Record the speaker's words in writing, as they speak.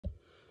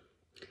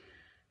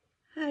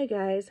Hi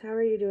guys, how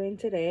are you doing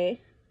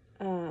today?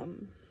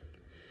 Um,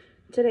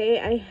 Today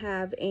I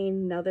have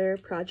another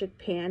Project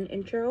Pan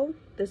intro.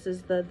 This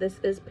is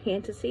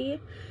Pantasy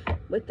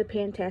with the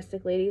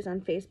Fantastic Ladies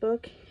on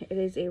Facebook. It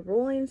is a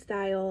rolling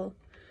style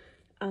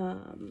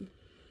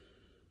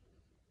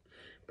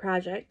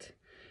project,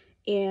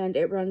 and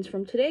it runs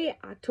from today,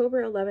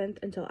 October 11th,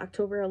 until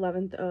October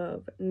 11th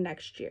of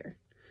next year.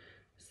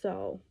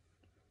 So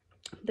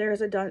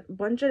there's a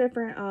bunch of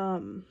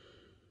different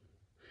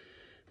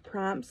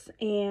prompts,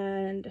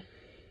 and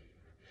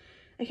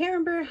I can't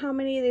remember how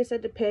many they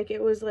said to pick. It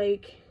was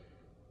like,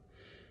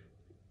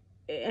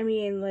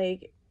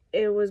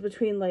 it was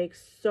between like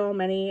so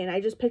many, and I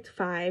just picked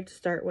 5 to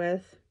start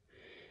with.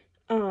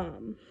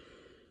 So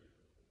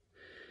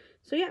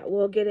yeah,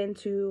 we'll get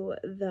into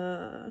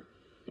the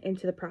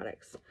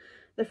products.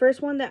 The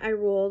first one that I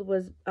rolled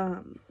was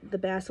the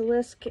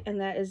Basilisk,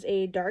 and that is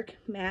a dark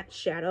matte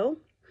shadow.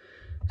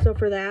 So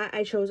for that,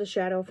 I chose a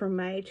shadow from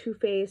my Too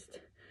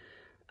Faced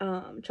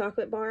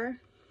chocolate bar,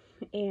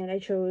 and I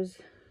chose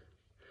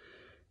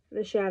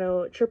the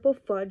shadow Triple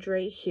Fudge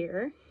right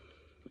here.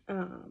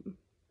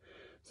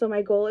 So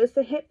my goal is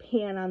to hit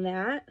pan on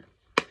that,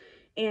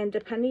 and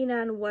depending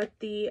on what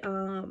the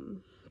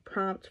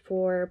prompt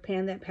for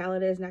pan that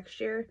palette is next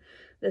year,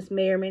 this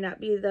may or may not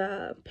be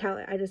the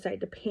palette I decide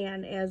to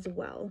pan as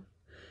well,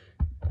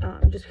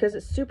 just because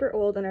it's super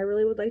old and I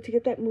really would like to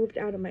get that moved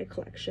out of my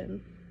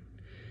collection.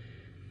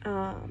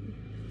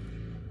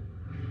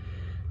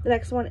 The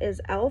next one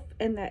is Elf,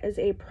 and that is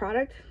a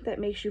product that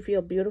makes you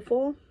feel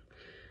beautiful.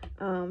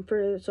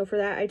 For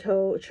that I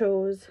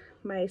chose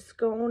my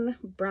Scone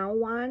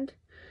Brown Wand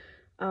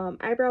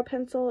eyebrow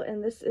pencil,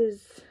 and this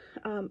is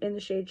in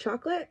the shade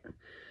Chocolate.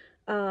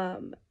 I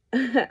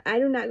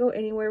do not go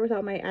anywhere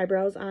without my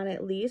eyebrows on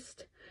at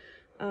least.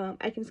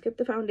 I can skip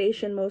the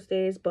foundation most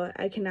days, but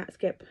I cannot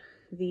skip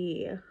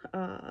the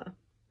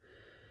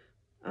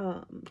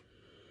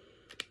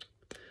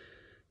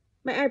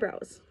my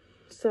eyebrows.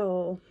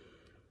 So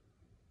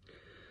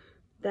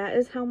that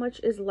is how much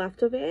is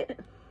left of it.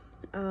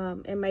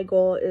 And my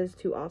goal is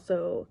to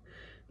also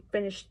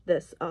finish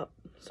this up.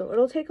 So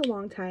it'll take a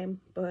long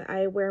time, but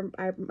I wear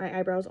my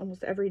eyebrows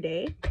almost every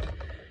day.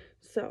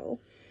 So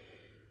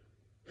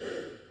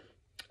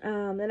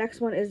the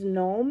next one is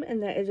Gnome,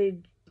 and that is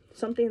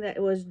something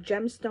that was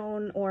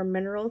gemstone or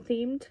mineral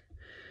themed.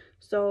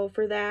 So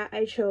for that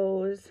I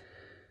chose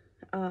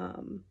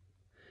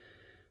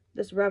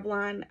this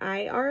Revlon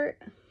eye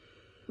art,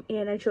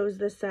 and I chose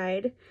this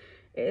side.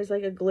 It is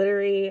like a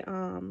glittery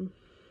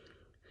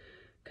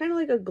kind of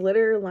like a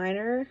glitter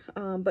liner,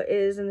 but it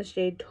is in the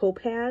shade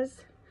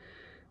Topaz.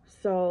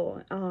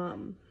 So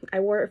I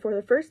wore it for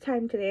the first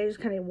time today. I just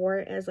kind of wore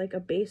it as like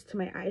a base to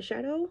my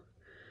eyeshadow.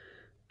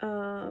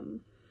 And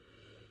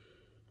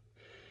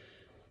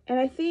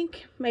I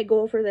think my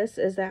goal for this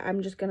is that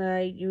I'm just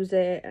gonna use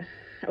it,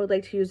 I would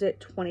like to use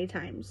it 20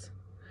 times.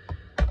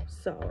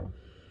 So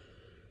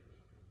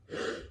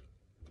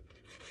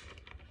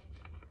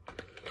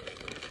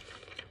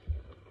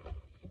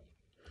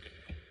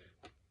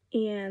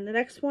and the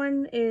next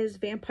one is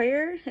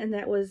Vampire, and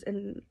that was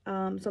in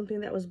something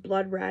that was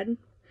blood red.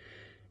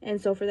 And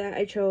so for that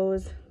I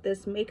chose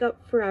this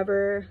Makeup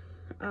Forever.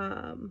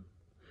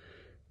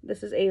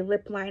 This is a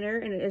lip liner,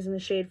 and it is in the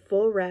shade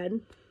Full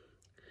Red.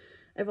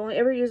 I've only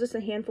ever used this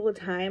a handful of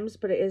times,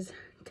 but it is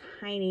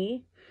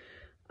tiny.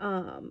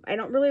 I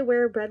don't really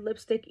wear red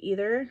lipstick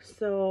either,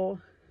 so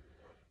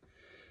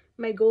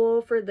my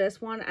goal for this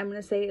one, I'm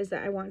going to say, is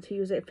that I want to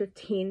use it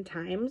 15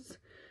 times,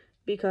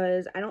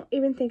 because I don't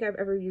even think I've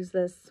ever used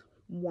this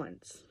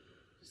once.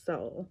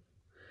 So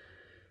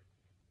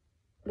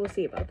we'll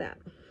see about that.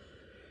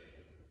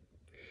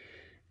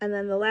 And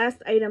then the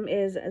last item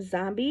is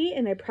Zombie,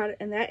 and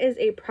that is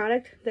a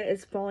product that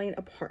is falling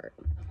apart.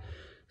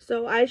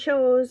 So I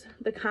chose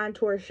the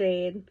contour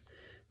shade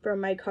from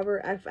my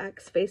Cover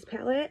FX face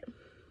palette,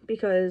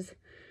 because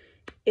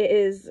it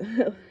is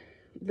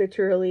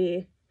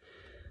literally,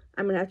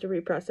 I'm gonna have to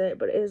repress it,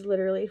 but it is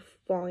literally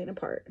falling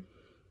apart.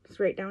 It's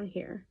right down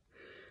here.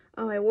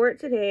 I wore it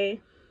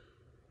today.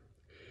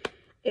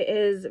 It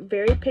is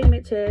very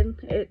pigmented.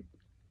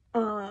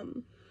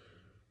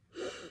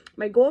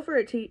 My goal for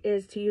it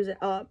is to use it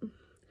up,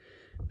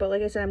 but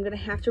like I said, I'm gonna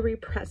have to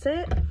repress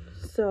it,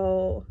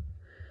 so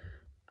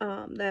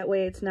that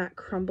way it's not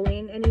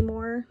crumbling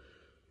anymore.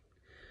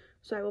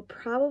 So I will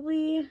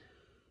probably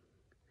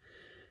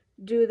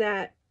do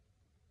that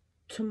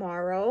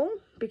tomorrow,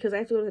 because I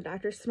have to go to the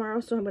doctor's tomorrow,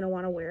 so I'm going to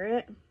want to wear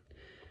it.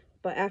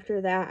 But after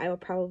that, I will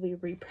probably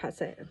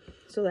repress it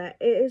so that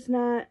it is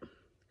not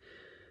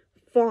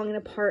falling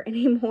apart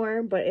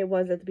anymore, but it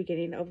was at the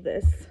beginning of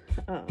this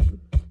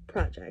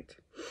project.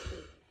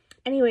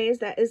 Anyways,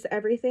 that is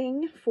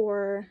everything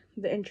for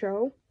the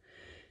intro.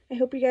 I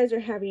hope you guys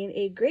are having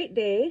a great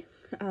day.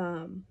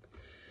 I'm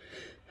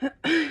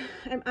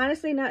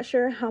honestly not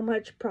sure how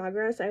much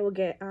progress I will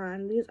get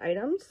on these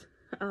items.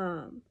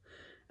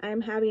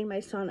 I'm having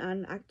my son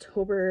on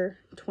October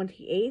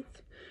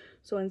 28th,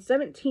 so in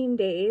 17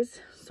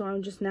 days, so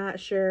I'm just not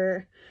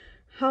sure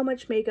how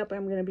much makeup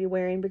I'm going to be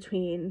wearing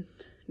between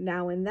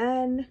now and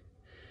then.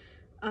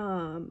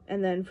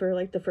 And then for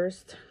like the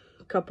first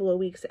couple of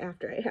weeks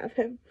after I have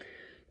him,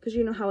 because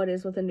you know how it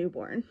is with a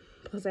newborn.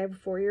 Plus I have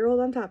a 4-year-old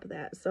on top of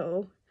that,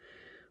 so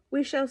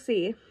we shall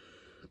see.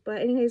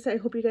 But anyways, I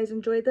hope you guys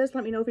enjoyed this.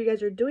 Let me know if you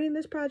guys are doing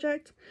this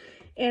project,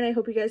 and I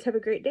hope you guys have a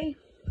great day.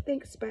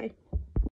 Thanks, bye.